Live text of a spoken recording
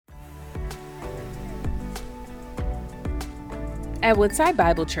At Woodside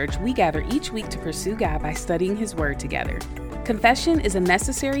Bible Church, we gather each week to pursue God by studying His Word together. Confession is a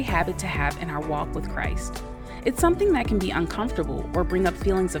necessary habit to have in our walk with Christ. It's something that can be uncomfortable or bring up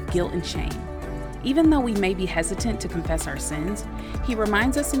feelings of guilt and shame. Even though we may be hesitant to confess our sins, He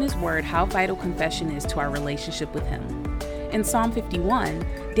reminds us in His Word how vital confession is to our relationship with Him. In Psalm 51,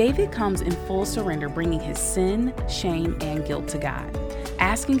 David comes in full surrender, bringing his sin, shame, and guilt to God,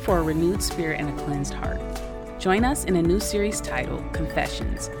 asking for a renewed spirit and a cleansed heart. Join us in a new series titled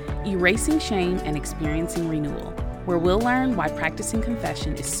Confessions, Erasing Shame and Experiencing Renewal, where we'll learn why practicing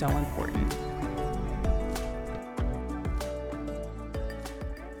confession is so important.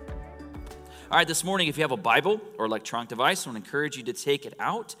 All right, this morning, if you have a Bible or electronic device, I want to encourage you to take it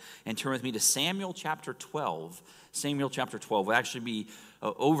out and turn with me to Samuel chapter 12. Samuel chapter 12. We'll actually be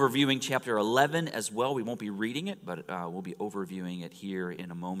overviewing chapter 11 as well. We won't be reading it, but we'll be overviewing it here in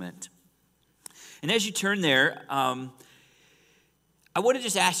a moment. And as you turn there, I want to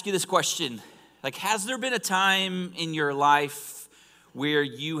just ask you this question. Like, has there been a time in your life where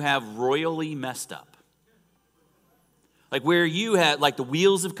you have royally messed up? Like, where you had, like, the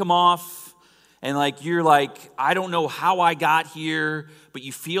wheels have come off, and, like, you're like, I don't know how I got here, but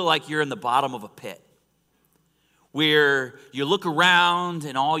you feel like you're in the bottom of a pit. Where you look around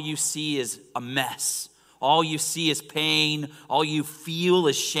and all you see is a mess. All you see is pain. All you feel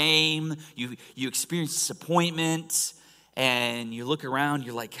is shame. You experience disappointment. And you look around,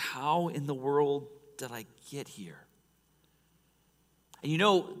 you're like, how in the world did I get here? And you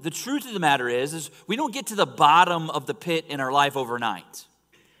know, the truth of the matter is we don't get to the bottom of the pit in our life overnight.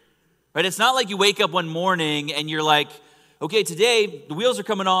 Right? It's not like you wake up one morning and you're like, okay, today the wheels are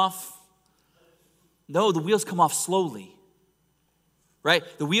coming off. No, the wheels come off slowly. Right?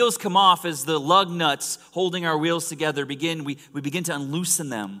 The wheels come off as the lug nuts holding our wheels together we begin to unloosen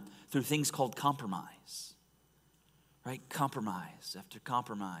them through things called compromise. Right? Compromise after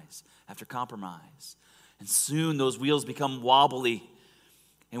compromise after compromise. And soon those wheels become wobbly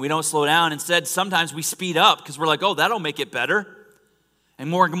and we don't slow down. Instead, sometimes we speed up because we're like, oh, that'll make it better. And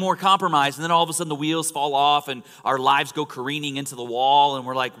more compromise. And then all of a sudden the wheels fall off and our lives go careening into the wall. And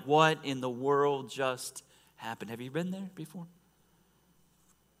we're like, what in the world just happened? Have you been there before?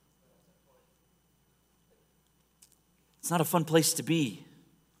 It's not a fun place to be.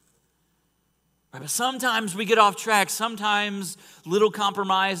 Right? But sometimes we get off track. Sometimes little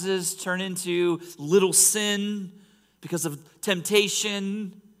compromises turn into little sin because of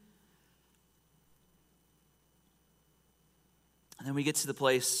temptation. And then we get to the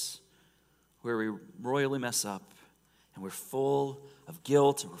place where we royally mess up and we're full of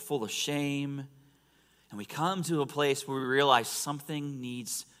guilt and we're full of shame. And we come to a place where we realize something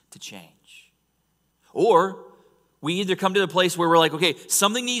needs to change. Or we either come to the place where we're like, okay,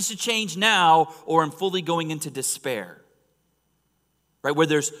 something needs to change now, or I'm fully going into despair. Right? Where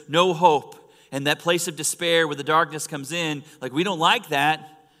there's no hope. And that place of despair where the darkness comes in, like we don't like that.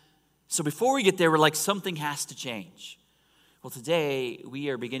 So before we get there, we're like, something has to change. Well, today we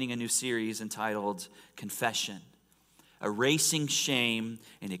are beginning a new series entitled Confession, Erasing Shame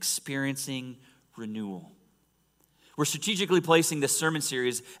and Experiencing Renewal. We're strategically placing this sermon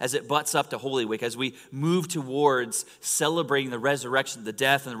series as it butts up to Holy Week, as we move towards celebrating the resurrection, the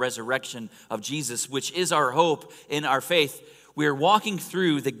death and the resurrection of Jesus, which is our hope in our faith. We're walking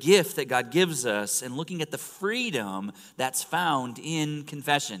through the gift that God gives us and looking at the freedom that's found in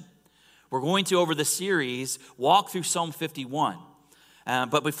confession. We're going to, over the series, walk through Psalm 51.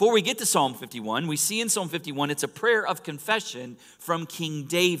 But before we get to Psalm 51, we see in Psalm 51, it's a prayer of confession from King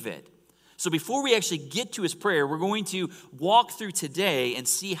David. So before we actually get to his prayer, we're going to walk through today and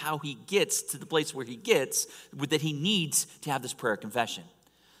see how he gets to the place where he gets, that he needs to have this prayer of confession.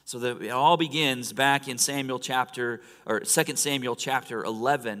 So that it all begins back in 2 Samuel chapter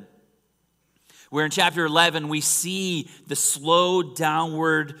 11. Where in chapter 11, we see the slow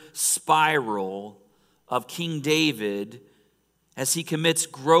downward spiral of King David as he commits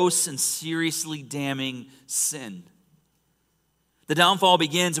gross and seriously damning sin. The downfall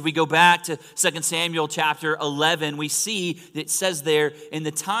begins, if we go back to 2 Samuel chapter 11, we see that it says there, in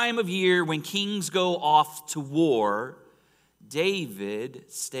the time of year when kings go off to war, David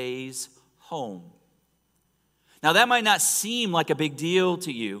stays home. Now that might not seem like a big deal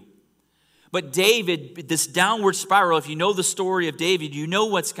to you. But David, this downward spiral, if you know the story of David, you know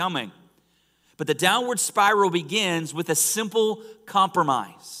what's coming. But the downward spiral begins with a simple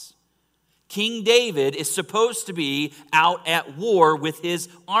compromise. King David is supposed to be out at war with his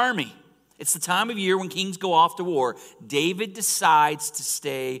army. It's the time of year when kings go off to war. David decides to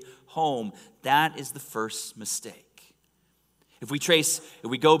stay home. That is the first mistake. If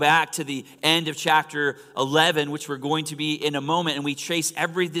we go back to the end of chapter 11, which we're going to be in a moment, and we trace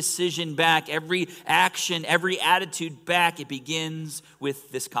every decision back, every action, every attitude back, it begins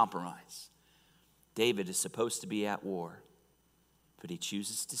with this compromise. David is supposed to be at war, but he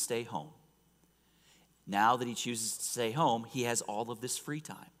chooses to stay home. Now that he chooses to stay home, he has all of this free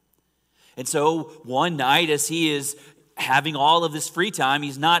time. And so one night, as he is having all of this free time,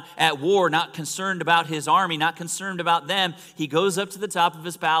 he's not at war, not concerned about his army, not concerned about them. He goes up to the top of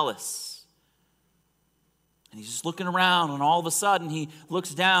his palace. And he's just looking around, and all of a sudden he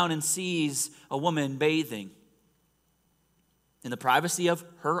looks down and sees a woman bathing in the privacy of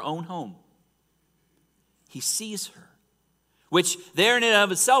her own home. He sees her, which there in and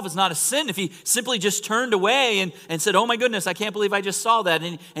of itself is not a sin if he simply just turned away and said, oh my goodness, I can't believe I just saw that.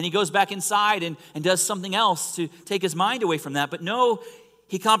 And he goes back inside and does something else to take his mind away from that. But no,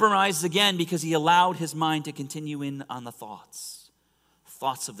 he compromises again because he allowed his mind to continue in on the thoughts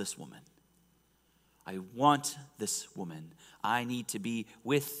of this woman. I want this woman. I need to be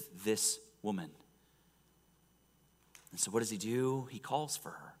with this woman. And so what does he do? He calls for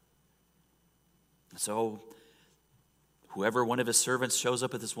her. And so whoever one of his servants shows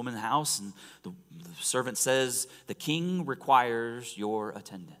up at this woman's house, and the servant says, the king requires your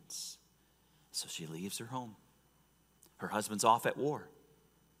attendance. So she leaves her home. Her husband's off at war,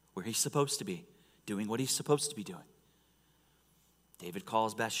 where he's supposed to be, doing what he's supposed to be doing. David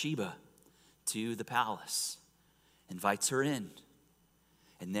calls Bathsheba to the palace, invites her in,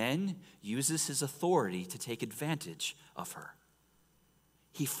 and then uses his authority to take advantage of her.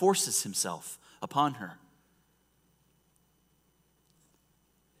 He forces himself upon her.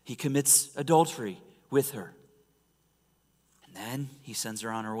 He commits adultery with her. And then he sends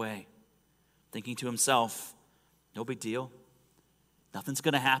her on her way, thinking to himself, no big deal. Nothing's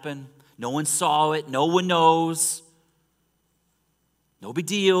going to happen. No one saw it. No one knows. No big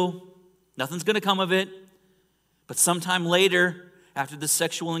deal. Nothing's going to come of it. But sometime later, after this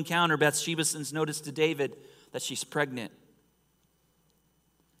sexual encounter, Bathsheba sends notice to David that she's pregnant.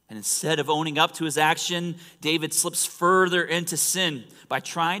 And instead of owning up to his action, David slips further into sin by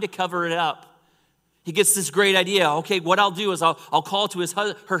trying to cover it up. He gets this great idea. Okay, what I'll do is I'll call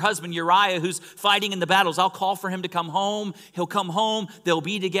to her husband Uriah, who's fighting in the battles. I'll call for him to come home. He'll come home. They'll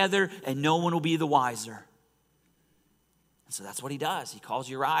be together, and no one will be the wiser. And so that's what he does. He calls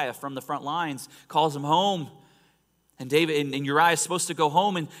Uriah from the front lines, calls him home. And David and Uriah is supposed to go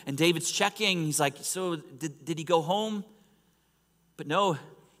home, and David's checking. He's like, so did he go home? But no,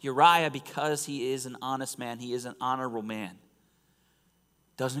 Uriah, because he is an honest man, he is an honorable man,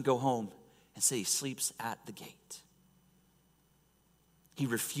 doesn't go home, and so he sleeps at the gate. He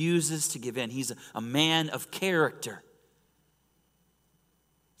refuses to give in. He's a man of character.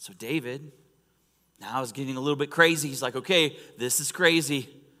 So David now is getting a little bit crazy. He's like, okay, this is crazy.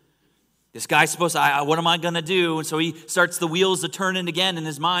 This guy's supposed to, what am I going to do? And so he starts the wheels to turning again in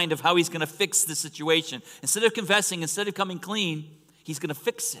his mind of how he's going to fix the situation. Instead of confessing, instead of coming clean, he's going to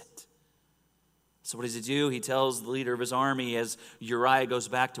fix it. So what does he do? He tells the leader of his army as Uriah goes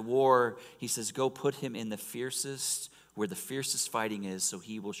back to war, he says, go put him in the fiercest, where the fiercest fighting is, so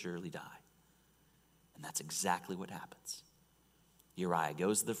he will surely die. And that's exactly what happens. Uriah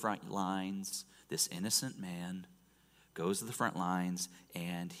goes to the front lines. This innocent man goes to the front lines,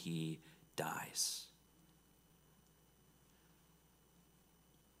 and he dies.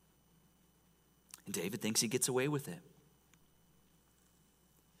 And David thinks he gets away with it.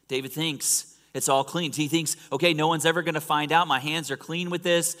 David thinks it's all clean. He thinks, okay, no one's ever going to find out. My hands are clean with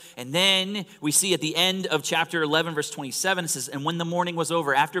this. And then we see at the end of chapter 11, verse 27, it says, and when the mourning was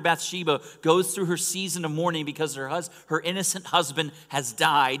over, after Bathsheba goes through her season of mourning because her innocent husband has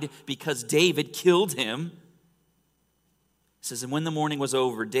died because David killed him, it says, and when the mourning was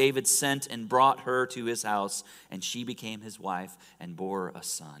over, David sent and brought her to his house, and she became his wife and bore a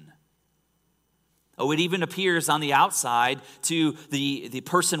son. Oh, it even appears on the outside to the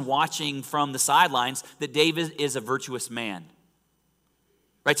person watching from the sidelines that David is a virtuous man.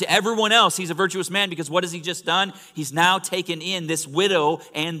 Right? To everyone else, he's a virtuous man because what has he just done? He's now taken in this widow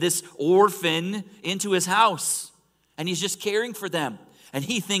and this orphan into his house. And he's just caring for them. And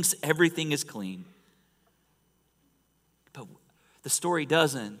he thinks everything is clean. But the story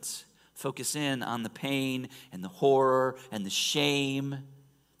doesn't focus in on the pain and the horror and the shame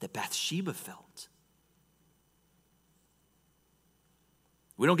that Bathsheba felt.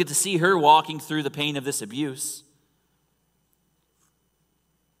 We don't get to see her walking through the pain of this abuse.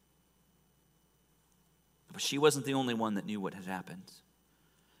 But she wasn't the only one that knew what had happened.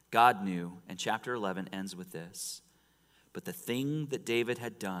 God knew, and chapter 11 ends with this. But the thing that David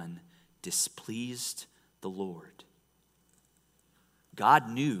had done displeased the Lord. God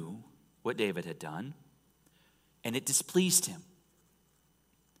knew what David had done, and it displeased him.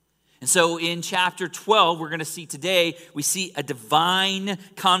 And so in chapter 12, we're going to see today, we see a divine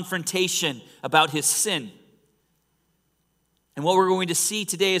confrontation about his sin. And what we're going to see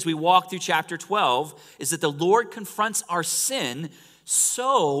today as we walk through chapter 12 is that the Lord confronts our sin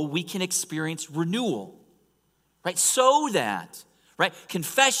so we can experience renewal, right? So that, right?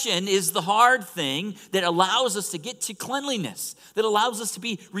 Confession is the hard thing that allows us to get to cleanliness, that allows us to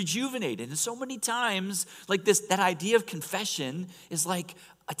be rejuvenated. And so many times, like this, that idea of confession is like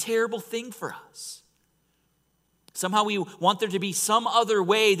a terrible thing for us. Somehow we want there to be some other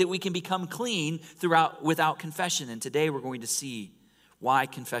way that we can become clean without confession. And today we're going to see why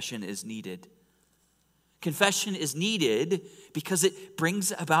confession is needed. Confession is needed because it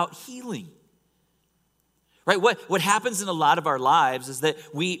brings about healing. Right? What happens in a lot of our lives is that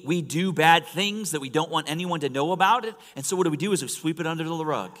we do bad things that we don't want anyone to know about it. And so what do is we sweep it under the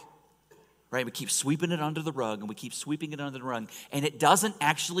rug. Right? We keep sweeping it under the rug and we keep sweeping it under the rug. And it doesn't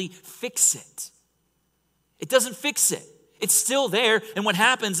actually fix it. It doesn't fix it. It's still there. And what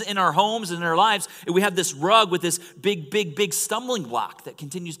happens in our homes and in our lives, we have this rug with this big stumbling block that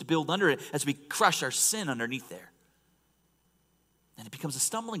continues to build under it as we crush our sin underneath there. And it becomes a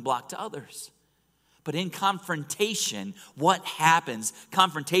stumbling block to others. But in confrontation, what happens?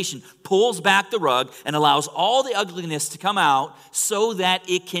 Confrontation pulls back the rug and allows all the ugliness to come out so that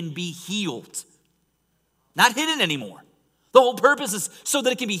it can be healed. Not hidden anymore. The whole purpose is so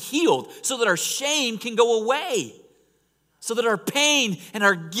that it can be healed, so that our shame can go away, so that our pain and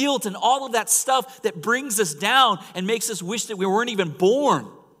our guilt and all of that stuff that brings us down and makes us wish that we weren't even born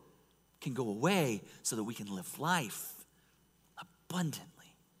can go away so that we can live life abundantly.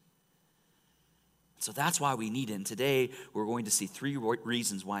 So that's why we need it. And today we're going to see 3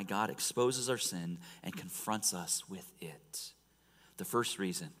 reasons why God exposes our sin and confronts us with it. The first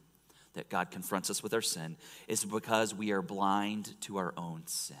reason that God confronts us with our sin is because we are blind to our own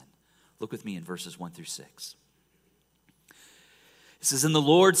sin. Look with me in verses 1 through 6. It says, "And the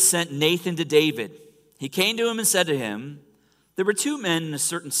Lord sent Nathan to David. He came to him and said to him, 'There were 2 men in a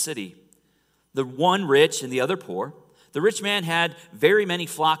certain city, the one rich and the other poor. The rich man had very many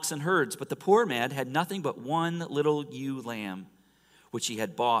flocks and herds, but the poor man had nothing but one little ewe lamb, which he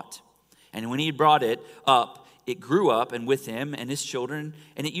had bought. And when he had brought it up, it grew up, and with him and his children,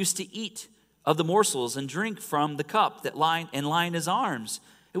 and it used to eat of the morsels and drink from the cup that lie in his arms.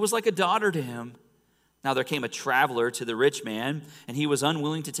 It was like a daughter to him. Now there came a traveler to the rich man, and he was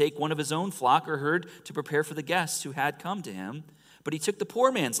unwilling to take one of his own flock or herd to prepare for the guests who had come to him. But he took the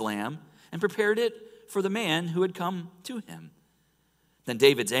poor man's lamb and prepared it for the man who had come to him. Then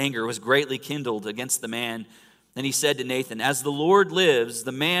David's anger was greatly kindled against the man. Then he said to Nathan, 'As the Lord lives,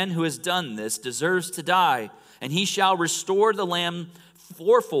 the man who has done this deserves to die, and he shall restore the lamb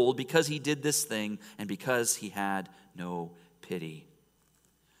fourfold because he did this thing and because he had no pity.'"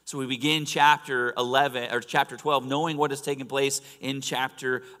 So we begin chapter 11 or chapter 12 knowing what has taken place in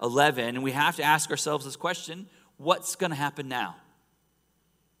chapter 11, and we have to ask ourselves this question: what's going to happen now?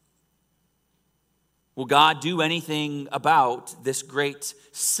 Will God do anything about this great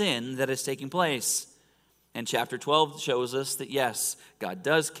sin that is taking place? And chapter 12 shows us that yes, God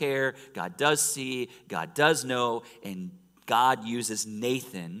does care, God does see, God does know, and God uses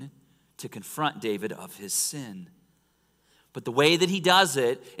Nathan to confront David of his sin. But the way that he does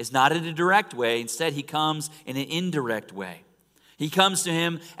it is not in a direct way. Instead, he comes in an indirect way. He comes to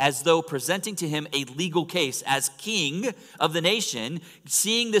him as though presenting to him a legal case. As king of the nation,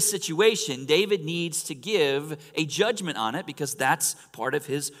 seeing this situation, David needs to give a judgment on it because that's part of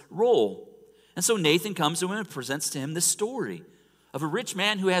his role. And so Nathan comes to him and presents to him this story of a rich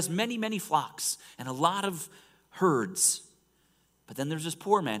man who has many flocks and a lot of herds. But then there's this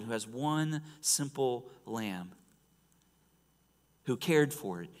poor man who has one simple lamb, who cared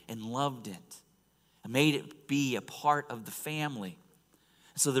for it and loved it and made it be a part of the family.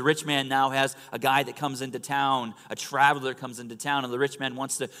 So the rich man now has a guy that comes into town, a traveler comes into town, and the rich man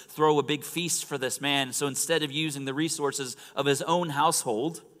wants to throw a big feast for this man. So instead of using the resources of his own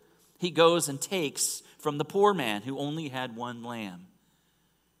household, he goes and takes from the poor man who only had one lamb.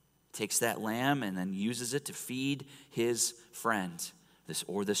 Takes that lamb and then uses it to feed his friend,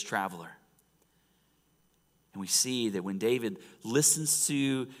 this traveler. And we see that when David listens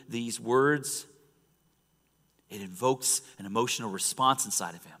to these words, it invokes an emotional response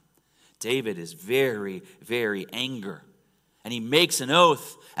inside of him. David is very angry. And he makes an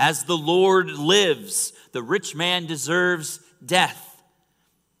oath, "As the Lord lives, the rich man deserves death."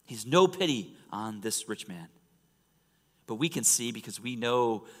 He's no pity on this rich man. But we can see, because we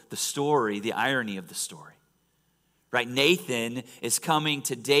know the story, the irony of the story. right? Nathan is coming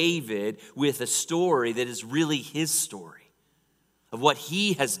to David with a story that is really his story of what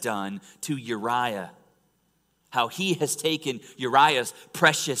he has done to Uriah. How he has taken Uriah's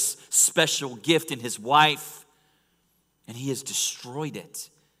precious, special gift in his wife, and he has destroyed it.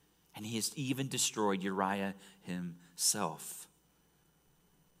 And he has even destroyed Uriah himself.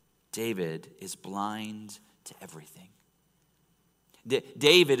 David is blind to everything.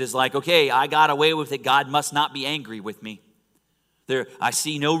 David is like, okay, I got away with it. God must not be angry with me. I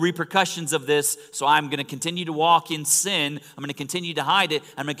see no repercussions of this, so I'm going to continue to walk in sin. I'm going to continue to hide it.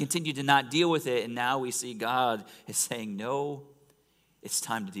 I'm going to continue to not deal with it. And now we see God is saying, no, it's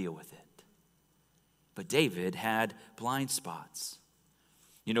time to deal with it. But David had blind spots.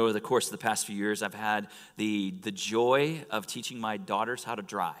 You know, over the course of the past few years, I've had the joy of teaching my daughters how to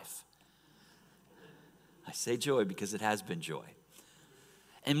drive. I say joy because it has been joy.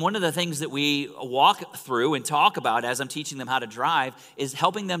 And one of the things that we walk through and talk about as I'm teaching them how to drive is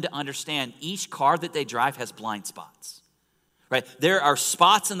helping them to understand each car that they drive has blind spots, right? There are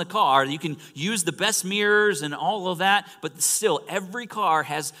spots in the car. You can use the best mirrors and all of that, but still every car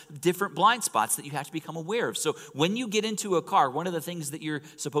has different blind spots that you have to become aware of. So when you get into a car, one of the things that you're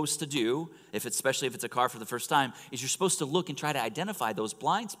supposed to do, especially if it's a car for the first time, is you're supposed to look and try to identify those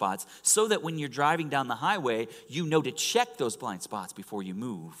blind spots so that when you're driving down the highway, you know to check those blind spots before you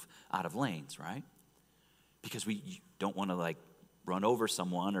move out of lanes, right? Because we don't want to run over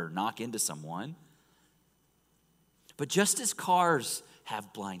someone or knock into someone. But just as cars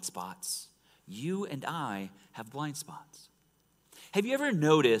have blind spots, you and I have blind spots. Have you ever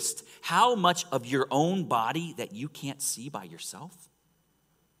noticed how much of your own body that you can't see by yourself?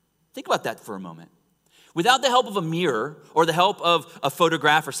 Think about that for a moment. Without the help of a mirror or the help of a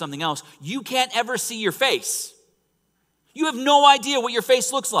photograph or something else, you can't ever see your face. You have no idea what your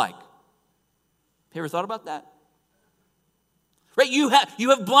face looks like. Have you ever thought about that? Right? You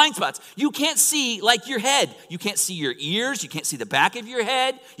have blind spots. You can't see your head. You can't see your ears. You can't see the back of your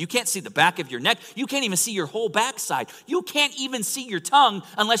head. You can't see the back of your neck. You can't even see your whole backside. You can't even see your tongue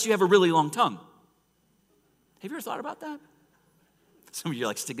unless you have a really long tongue. Have you ever thought about that? Some of you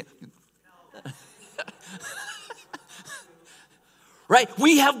are sticking. Right?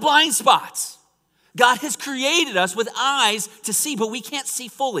 We have blind spots. God has created us with eyes to see, but we can't see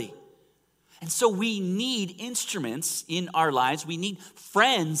fully. And so we need instruments in our lives. We need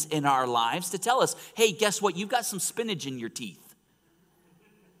friends in our lives to tell us, hey, guess what? You've got some spinach in your teeth.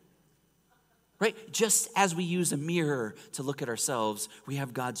 Right? Just as we use a mirror to look at ourselves, we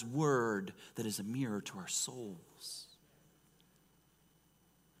have God's word that is a mirror to our souls,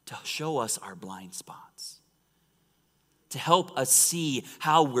 to show us our blind spots, to help us see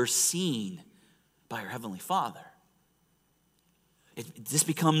how we're seen by our Heavenly Father. This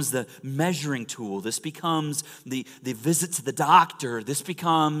becomes the measuring tool. This becomes the visit to the doctor. This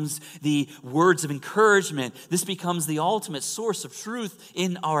becomes the words of encouragement. This becomes the ultimate source of truth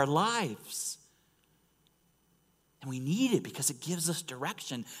in our lives. And we need it because it gives us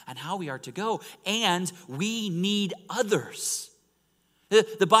direction on how we are to go. And we need others.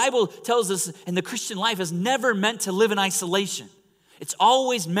 The Bible tells us, and the Christian life is never meant to live in isolation. It's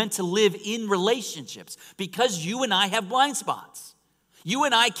always meant to live in relationships because you and I have blind spots. You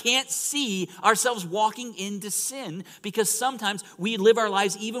and I can't see ourselves walking into sin because sometimes we live our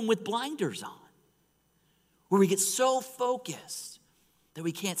lives even with blinders on, where we get so focused that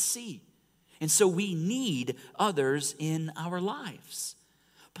we can't see. And so we need others in our lives.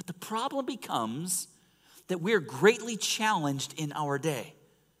 But the problem becomes that we're greatly challenged in our day.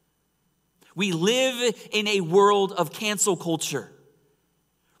 We live in a world of cancel culture.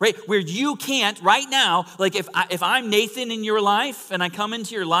 Right? Where you can't right now, if I'm Nathan in your life and I come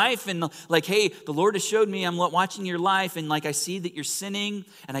into your life and hey, the Lord has showed me I'm watching your life and I see that you're sinning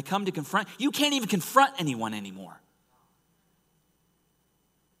and I come to confront, you can't even confront anyone anymore.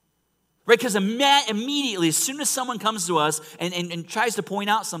 Right? Because immediately, as soon as someone comes to us and tries to point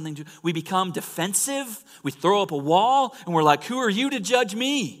out something, we become defensive, we throw up a wall, and we're like, who are you to judge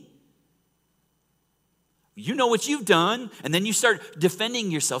me? You know what you've done, and then you start defending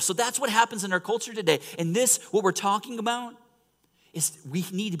yourself. So that's what happens in our culture today. And what we're talking about, is we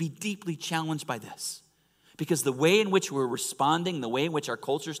need to be deeply challenged by this. Because the way in which we're responding, the way in which our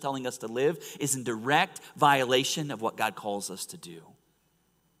culture is telling us to live, is in direct violation of what God calls us to do.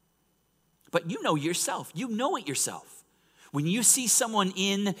 But you know yourself. You know it yourself. When you see someone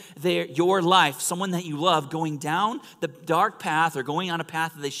in your life, someone that you love, going down the dark path or going on a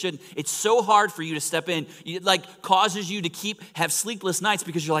path that they shouldn't, it's so hard for you to step in. It causes you to have sleepless nights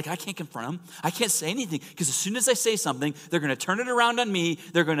because you're I can't confront them. I can't say anything because as soon as I say something, they're going to turn it around on me.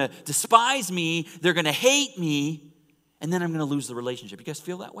 They're going to despise me. They're going to hate me. and then I'm going to lose the relationship. You guys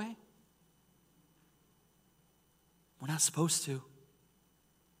feel that way? We're not supposed to.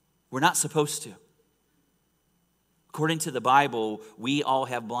 We're not supposed to. According to the Bible, we all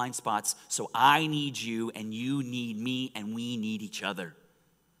have blind spots, so I need you and you need me and we need each other.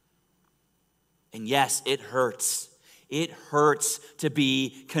 And yes, it hurts. It hurts to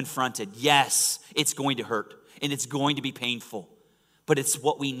be confronted. Yes, it's going to hurt and it's going to be painful, but it's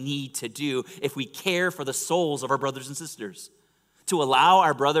what we need to do if we care for the souls of our brothers and sisters. To allow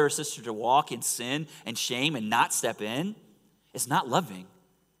our brother or sister to walk in sin and shame and not step in is not loving.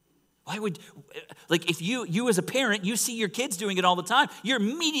 Why would, like if you as a parent, you see your kids doing it all the time, you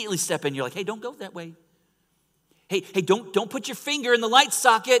immediately step in. You're like, hey, don't go that way. Hey, don't put your finger in the light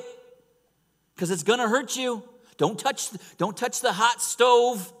socket because it's going to hurt you. Don't touch the hot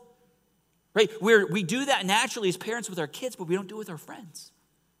stove. Right? We do that naturally as parents with our kids, but we don't do it with our friends.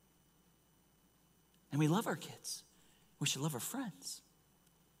 And we love our kids. We should love our friends.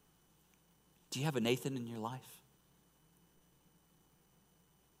 Do you have a Nathan in your life?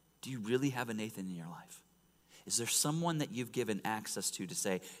 Do you really have a Nathan in your life? Is there someone that you've given access to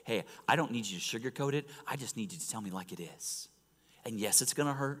say, hey, I don't need you to sugarcoat it. I just need you to tell me like it is. And yes, it's going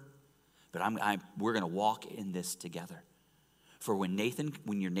to hurt, but we're going to walk in this together. For when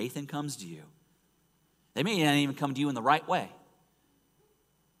your Nathan comes to you, they may not even come to you in the right way.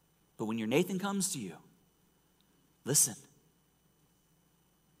 But when your Nathan comes to you, listen.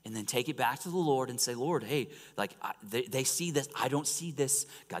 And then take it back to the Lord and say, Lord, hey, like they see this. I don't see this.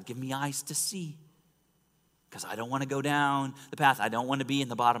 God, give me eyes to see. Because I don't want to go down the path. I don't want to be in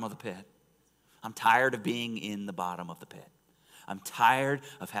the bottom of the pit. I'm tired of being in the bottom of the pit. I'm tired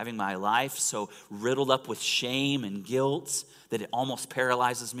of having my life so riddled up with shame and guilt that it almost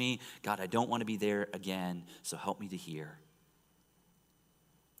paralyzes me. God, I don't want to be there again, so help me to hear.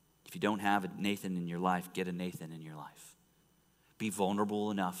 If you don't have a Nathan in your life, get a Nathan in your life. Be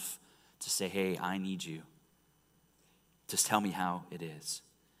vulnerable enough to say, hey, I need you. Just tell me how it is.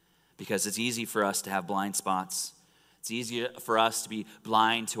 Because it's easy for us to have blind spots. It's easy for us to be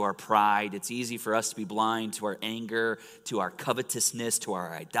blind to our pride. It's easy for us to be blind to our anger, to our covetousness, to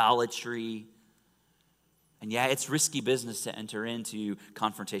our idolatry. And yeah, it's risky business to enter into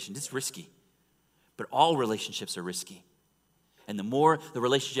confrontation. It's risky. But all relationships are risky. And the more the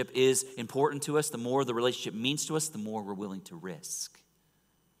relationship is important to us, the more the relationship means to us, the more we're willing to risk.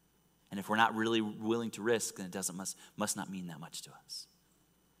 And if we're not really willing to risk, then it must not mean that much to us.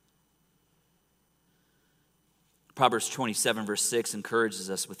 Proverbs 27 verse 6 encourages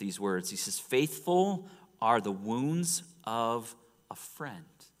us with these words. He says, faithful are the wounds of a friend.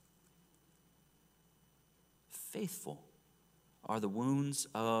 Faithful are the wounds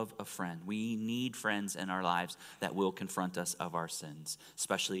of a friend. We need friends in our lives that will confront us of our sins,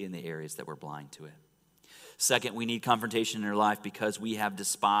 especially in the areas that we're blind to it. Second, we need confrontation in our life because we have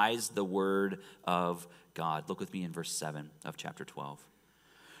despised the word of God. Look with me in verse 7 of chapter 12.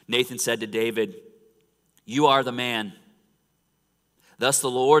 Nathan said to David, you are the man. Thus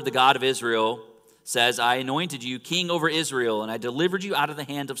the Lord, the God of Israel, says, I anointed you king over Israel, and I delivered you out of the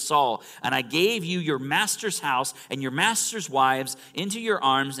hand of Saul, and I gave you your master's house and your master's wives into your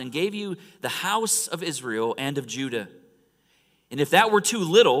arms, and gave you the house of Israel and of Judah. And if that were too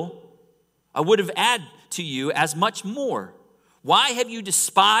little, I would have added to you as much more. Why have you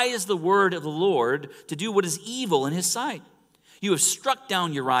despised the word of the Lord to do what is evil in his sight? You have struck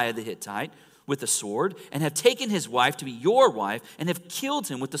down Uriah the Hittite with a sword, and have taken his wife to be your wife, and have killed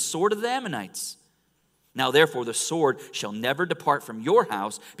him with the sword of the Ammonites. Now, therefore, the sword shall never depart from your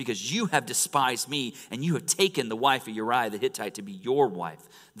house, because you have despised me, and you have taken the wife of Uriah the Hittite to be your wife.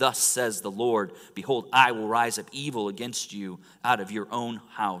 Thus says the Lord, behold, I will rise up evil against you out of your own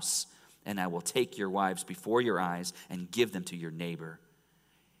house, and I will take your wives before your eyes and give them to your neighbor.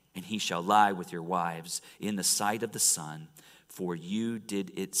 And he shall lie with your wives in the sight of the sun, for you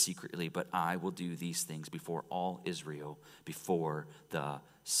did it secretly, but I will do these things before all Israel, before the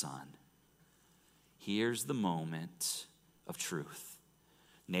sun. Here's the moment of truth.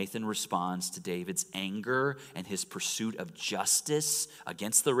 Nathan responds to David's anger and his pursuit of justice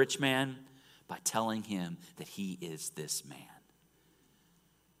against the rich man by telling him that he is this man.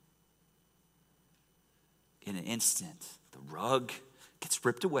 In an instant, the rug gets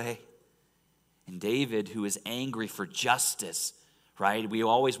ripped away, and David, who is angry for justice, right? We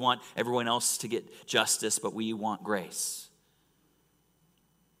always want everyone else to get justice, but we want grace.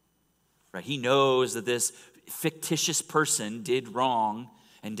 Right? He knows that this fictitious person did wrong,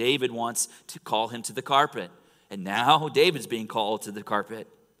 and David wants to call him to the carpet. And now David's being called to the carpet.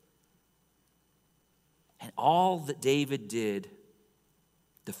 And all that David did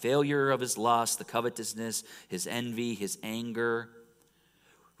The failure of his lust, the covetousness, his envy, his anger,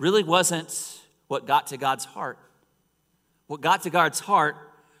 really wasn't what got to God's heart. What got to God's heart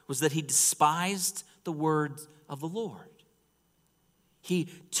was that he despised the word of the Lord. He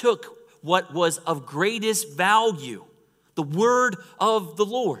took what was of greatest value, the word of the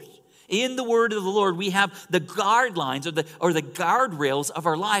Lord. In the word of the Lord, we have the guidelines or the guardrails of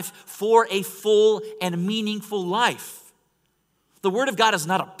our life for a full and meaningful life. The word of God is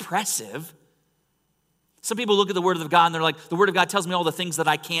not oppressive. Some people look at the word of God and they're like, the word of God tells me all the things that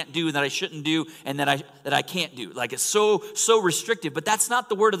I can't do, that I shouldn't do, and that I can't do. Like it's so restrictive, but that's not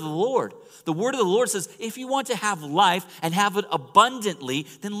the word of the Lord. The word of the Lord says, if you want to have life and have it abundantly,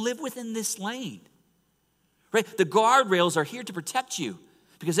 then live within this lane. Right? The guardrails are here to protect you.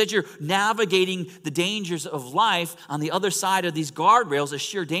 Because as you're navigating the dangers of life, on the other side of these guardrails is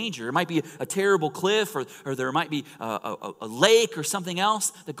sheer danger. It might be a terrible cliff or there might be a lake or something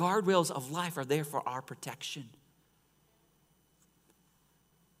else. The guardrails of life are there for our protection.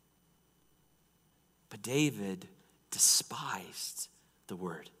 But David despised the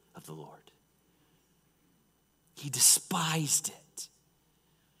word of the Lord. He despised it.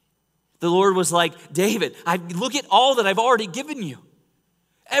 The Lord was like, David, look at all that I've already given you.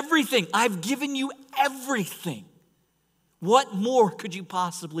 Everything. I've given you everything. What more could you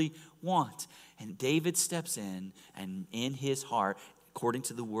possibly want? And David steps in, and in his heart, according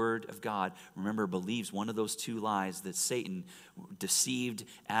to the word of God, remember, believes one of those two lies that Satan deceived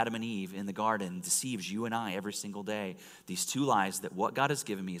Adam and Eve in the garden, deceives you and I every single day. These two lies that what God has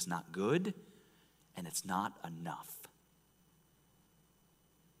given me is not good, and it's not enough.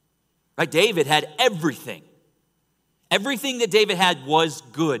 Right? David had everything. Everything that David had was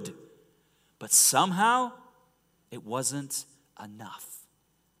good, but somehow it wasn't enough.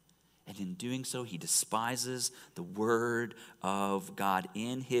 And in doing so, he despises the word of God.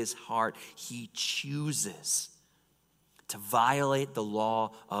 In his heart, he chooses to violate the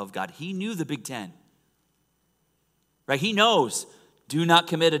law of God. He knew the Big Ten, right? He knows, do not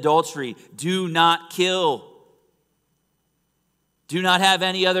commit adultery, do not kill, do not have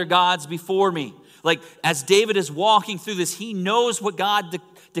any other gods before me. Like, as David is walking through this, he knows what God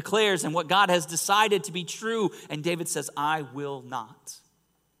declares and what God has decided to be true. And David says, I will not.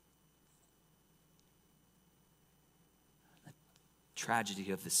 The tragedy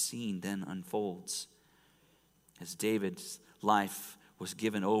of the scene then unfolds as David's life was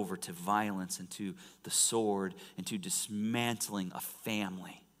given over to violence and to the sword and to dismantling a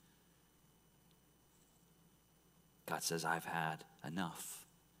family. God says, I've had enough.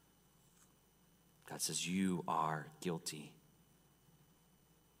 God says, you are guilty.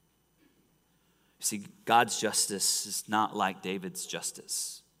 You see, God's justice is not like David's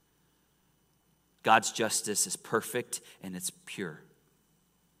justice. God's justice is perfect and it's pure.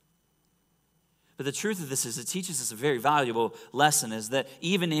 But the truth of this is it teaches us a very valuable lesson, is that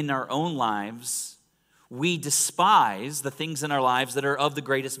even in our own lives, we despise the things in our lives that are of the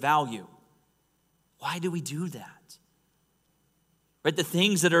greatest value. Why do we do that? Right, the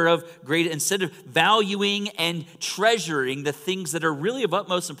things that are of great, instead of valuing and treasuring the things that are really of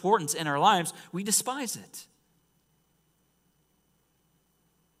utmost importance in our lives, we despise it.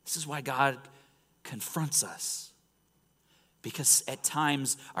 This is why God confronts us. Because at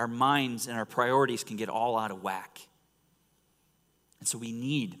times our minds and our priorities can get all out of whack. And so we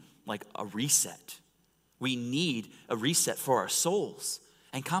need like a reset. We need a reset for our souls.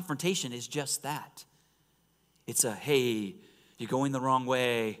 And confrontation is just that. It's a, hey, you're going the wrong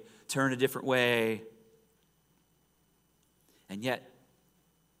way, turn a different way. And yet,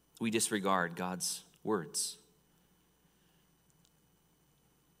 we disregard God's words.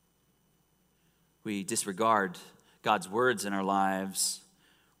 We disregard God's words in our lives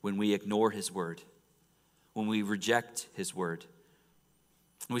when we ignore his word, when we reject his word.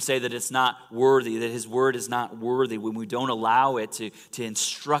 When we say that it's not worthy, that his word is not worthy, when we don't allow it to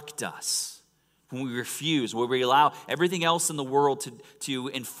instruct us. When we refuse, when we allow everything else in the world to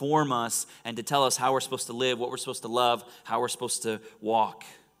inform us and to tell us how we're supposed to live, what we're supposed to love, how we're supposed to walk.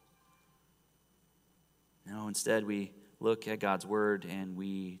 No, instead we look at God's word and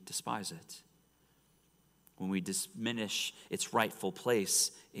we despise it. When we diminish its rightful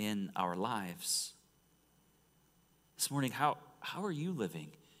place in our lives. This morning, how are you living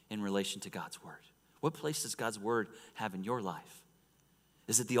in relation to God's word? What place does God's word have in your life?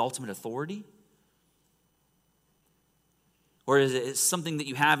 Is it the ultimate authority? Or is it something that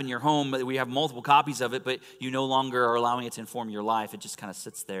you have in your home, that we have multiple copies of it, but you no longer are allowing it to inform your life? It just kind of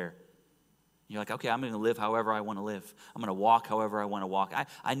sits there. You're like, okay, I'm going to live however I want to live. I'm going to walk however I want to walk.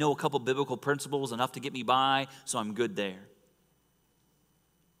 I know a couple biblical principles, enough to get me by, so I'm good there.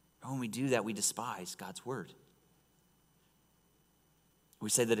 And when we do that, we despise God's word. We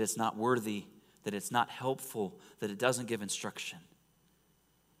say that it's not worthy, that it's not helpful, that it doesn't give instruction.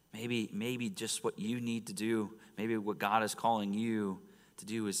 Maybe just what you need to do, maybe what God is calling you to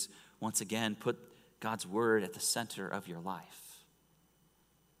do is once again put God's word at the center of your life.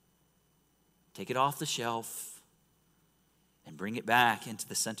 Take it off the shelf and bring it back into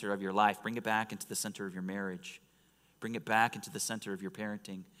the center of your life. Bring it back into the center of your marriage. Bring it back into the center of your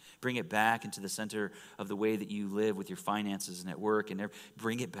parenting. Bring it back into the center of the way that you live with your finances and at work. And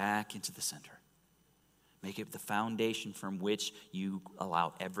bring it back into the center. Make it the foundation from which you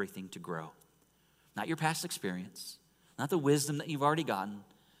allow everything to grow. Not your past experience, not the wisdom that you've already gotten,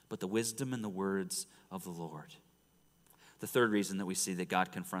 but the wisdom and the words of the Lord. The third reason that we see that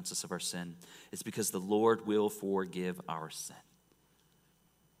God confronts us of our sin is because the Lord will forgive our sin.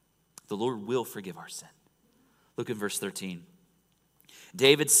 The Lord will forgive our sin. Look at verse 13.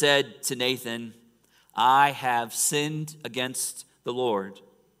 David said to Nathan, I have sinned against the Lord.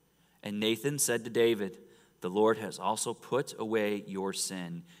 And Nathan said to David, the Lord has also put away your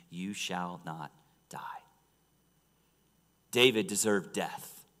sin. You shall not die. David deserved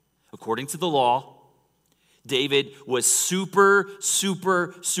death. According to the law, David was super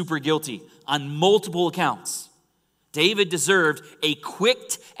guilty on multiple accounts. David deserved a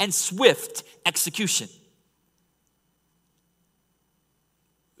quick and swift execution.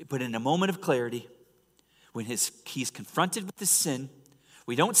 But in a moment of clarity, when he's confronted with his sin,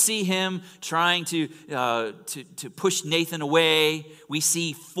 we don't see him trying to push Nathan away. We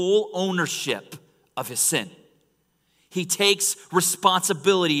see full ownership of his sin. He takes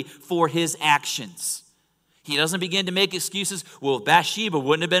responsibility for his actions. He doesn't begin to make excuses. Well, if Bathsheba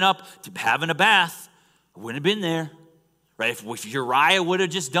wouldn't have been up to having a bath, I wouldn't have been there. Right? If Uriah would have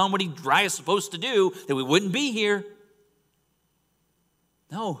just done what Uriah's supposed to do, then we wouldn't be here.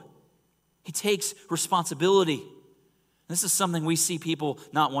 No, he takes responsibility. This is something we see people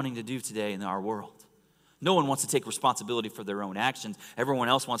not wanting to do today in our world. No one wants to take responsibility for their own actions. Everyone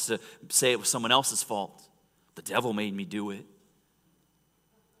else wants to say it was someone else's fault. The devil made me do it.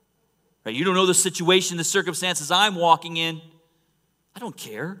 Right? You don't know the situation, the circumstances I'm walking in. I don't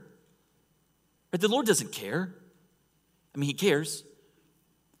care. Right? The Lord doesn't care. I mean, he cares.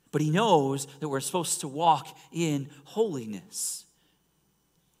 But he knows that we're supposed to walk in holiness.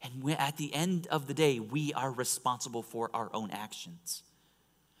 And at the end of the day, we are responsible for our own actions.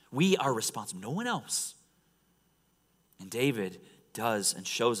 We are responsible, no one else. And David does and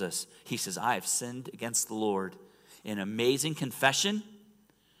shows us, he says, I have sinned against the Lord. An amazing confession,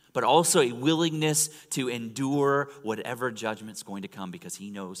 but also a willingness to endure whatever judgment's going to come because he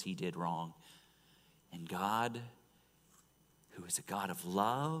knows he did wrong. And God, who is a God of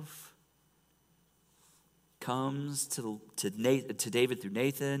love, comes to David through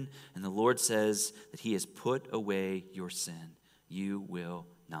Nathan, and the Lord says that he has put away your sin. You will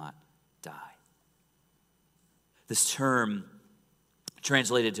not die. This term,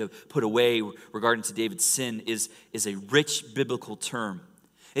 translated to put away regarding to David's sin, is a rich biblical term.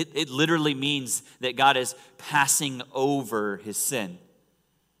 It literally means that God is passing over his sin.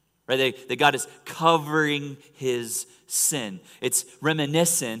 Right? That God is covering his sin. It's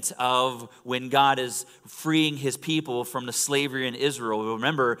reminiscent of when God is freeing his people from the slavery in Israel.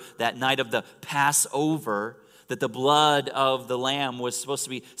 Remember that night of the Passover, that the blood of the lamb was supposed to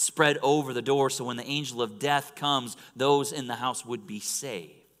be spread over the door, so when the angel of death comes, those in the house would be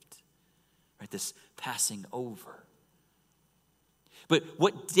saved. Right? This passing over. But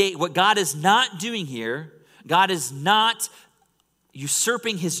what God is not doing here, God is not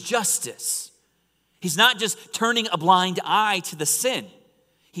usurping his justice. He's not just turning a blind eye to the sin.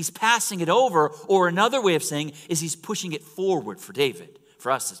 He's passing it over, or another way of saying is he's pushing it forward for David. For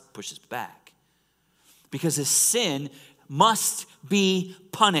us, it pushes back. Because his sin must be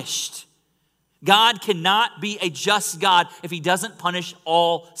punished. God cannot be a just God if he doesn't punish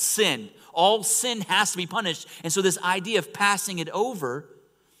all sin. All sin has to be punished. And so this idea of passing it over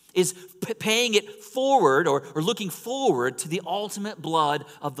is paying it forward or looking forward to the ultimate blood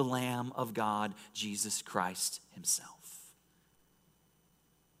of the Lamb of God, Jesus Christ himself.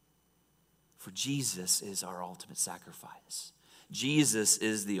 For Jesus is our ultimate sacrifice. Jesus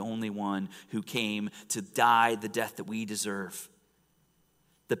is the only one who came to die the death that we deserve.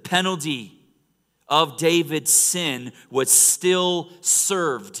 The penalty of David's sin was still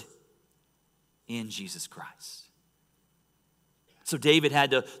served in Jesus Christ. So David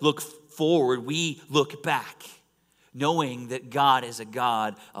had to look forward. We look back, knowing that God is a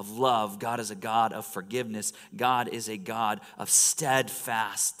God of love. God is a God of forgiveness. God is a God of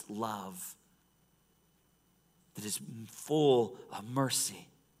steadfast love that is full of mercy.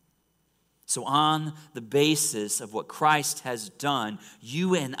 So on the basis of what Christ has done,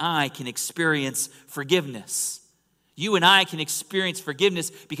 you and I can experience forgiveness. You and I can experience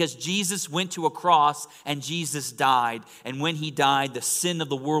forgiveness because Jesus went to a cross and Jesus died. And when he died, the sin of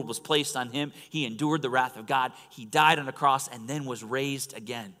the world was placed on him. He endured the wrath of God. He died on a cross and then was raised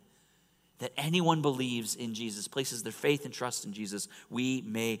again. That anyone believes in Jesus, places their faith and trust in Jesus, we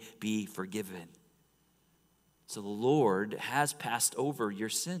may be forgiven. So the Lord has passed over your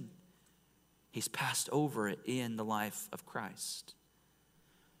sin. He's passed over it in the life of Christ.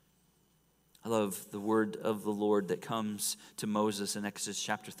 I love the word of the Lord that comes to Moses in Exodus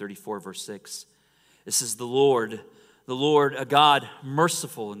chapter 34, verse 6. It says, the Lord, a God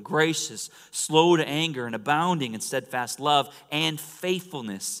merciful and gracious, slow to anger and abounding in steadfast love and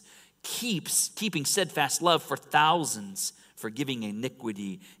faithfulness, keeping steadfast love for thousands, forgiving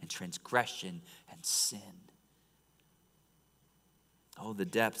iniquity and transgression and sin. Oh, the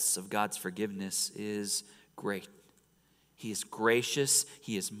depths of God's forgiveness is great. He is gracious,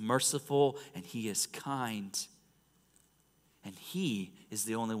 he is merciful, and he is kind. And he is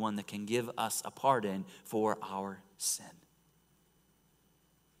the only one that can give us a pardon for our sin.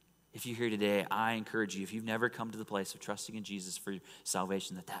 If you're here today, I encourage you, if you've never come to the place of trusting in Jesus for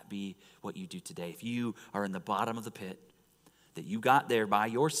salvation, that be what you do today. If you are in the bottom of the pit, that you got there by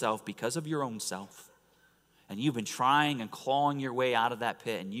yourself because of your own self, and you've been trying and clawing your way out of that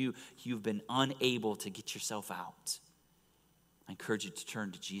pit, and you've been unable to get yourself out, I encourage you to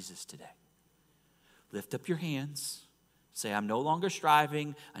turn to Jesus today. Lift up your hands. Say, I'm no longer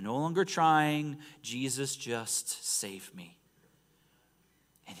striving. I'm no longer trying. Jesus, just save me.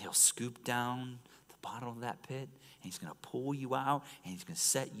 And he'll scoop down the bottom of that pit, and he's going to pull you out, and he's going to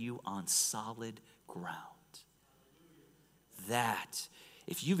set you on solid ground. That,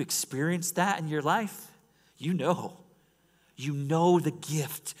 if you've experienced that in your life, you know the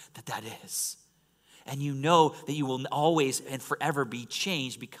gift that is. And you know that you will always and forever be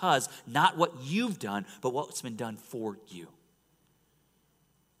changed because not what you've done, but what's been done for you.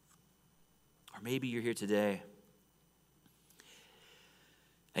 Or maybe you're here today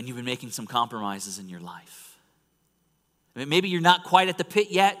and you've been making some compromises in your life. I mean, maybe you're not quite at the pit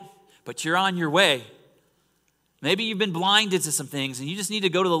yet, but you're on your way. Maybe you've been blinded to some things and you just need to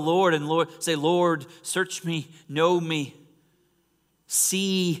go to the Lord and say, Lord, search me, know me,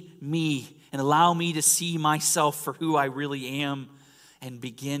 see me, and allow me to see myself for who I really am and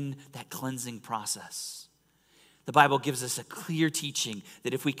begin that cleansing process. The Bible gives us a clear teaching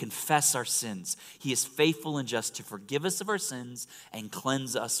that if we confess our sins, he is faithful and just to forgive us of our sins and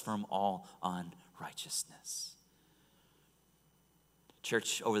cleanse us from all unrighteousness.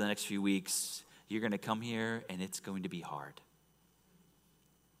 Church, over the next few weeks, you're going to come here and it's going to be hard.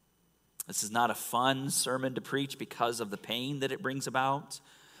 This is not a fun sermon to preach because of the pain that it brings about.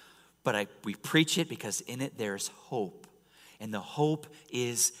 But we preach it because in it there's hope. And the hope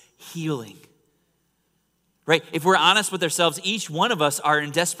is healing. Right? If we're honest with ourselves, each one of us are in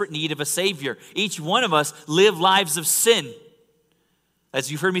desperate need of a Savior. Each one of us live lives of sin.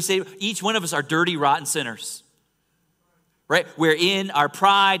 As you've heard me say, each one of us are dirty, rotten sinners. Right? We're in our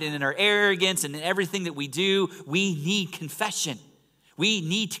pride and in our arrogance and in everything that we do, we need confession. We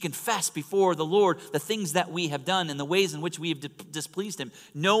need to confess before the Lord the things that we have done and the ways in which we have displeased him,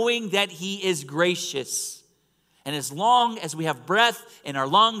 knowing that he is gracious. And as long as we have breath in our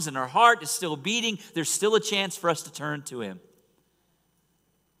lungs and our heart is still beating, there's still a chance for us to turn to him.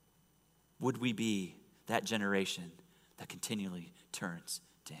 Would we be that generation that continually turns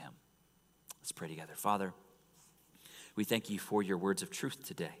to him? Let's pray together. Father, we thank you for your words of truth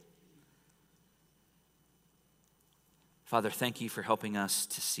today. Father, thank you for helping us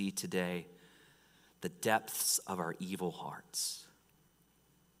to see today the depths of our evil hearts.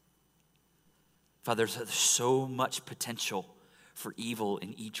 Father, there's so much potential for evil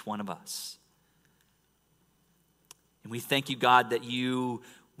in each one of us. And we thank you, God, that you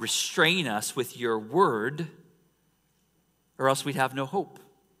restrain us with your word, or else we'd have no hope.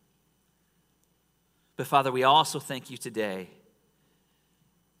 But Father, we also thank you today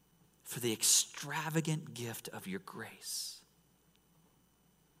for the extravagant gift of your grace.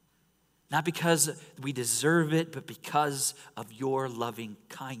 Not because we deserve it, but because of your loving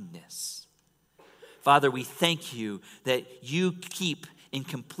kindness. Father, we thank you that you keep in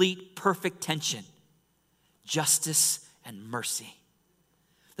complete, perfect tension justice and mercy.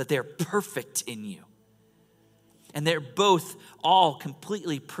 That they're perfect in you. And they're both all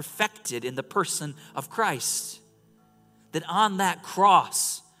completely perfected in the person of Christ. That on that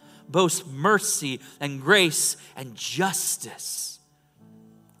cross, both mercy and grace and justice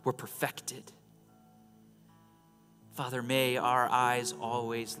were perfected. Father, may our eyes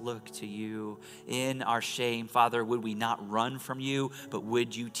always look to you in our shame. Father, would we not run from you, but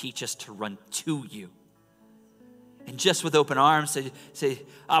would you teach us to run to you? And just with open arms, say,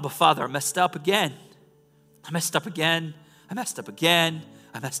 Abba, Father, I messed up again. I messed up again. I messed up again.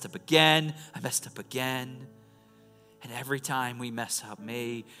 I messed up again. I messed up again. And every time we mess up,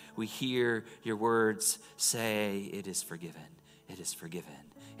 may we hear your words say, it is forgiven. It is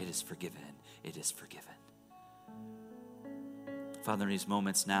forgiven. It is forgiven. It is forgiven. Father, in these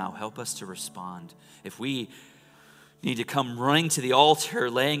moments now, help us to respond. If we need to come running to the altar,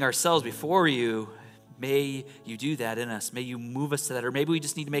 laying ourselves before you, may you do that in us. May you move us to that. Or maybe we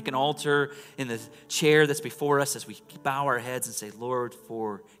just need to make an altar in the chair that's before us as we bow our heads and say, Lord,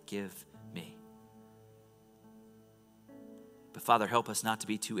 forgive me. But Father, help us not to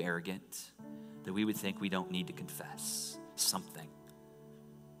be too arrogant, that we would think we don't need to confess something.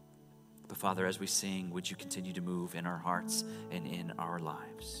 But Father, as we sing, would you continue to move in our hearts and in our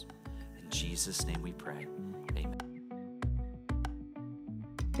lives? In Jesus' name we pray. Amen.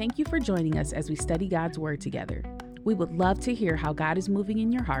 Thank you for joining us as we study God's Word together. We would love to hear how God is moving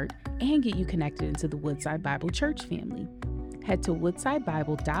in your heart and get you connected into the Woodside Bible Church family. Head to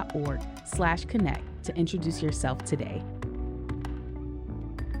woodsidebible.org/connect to introduce yourself today.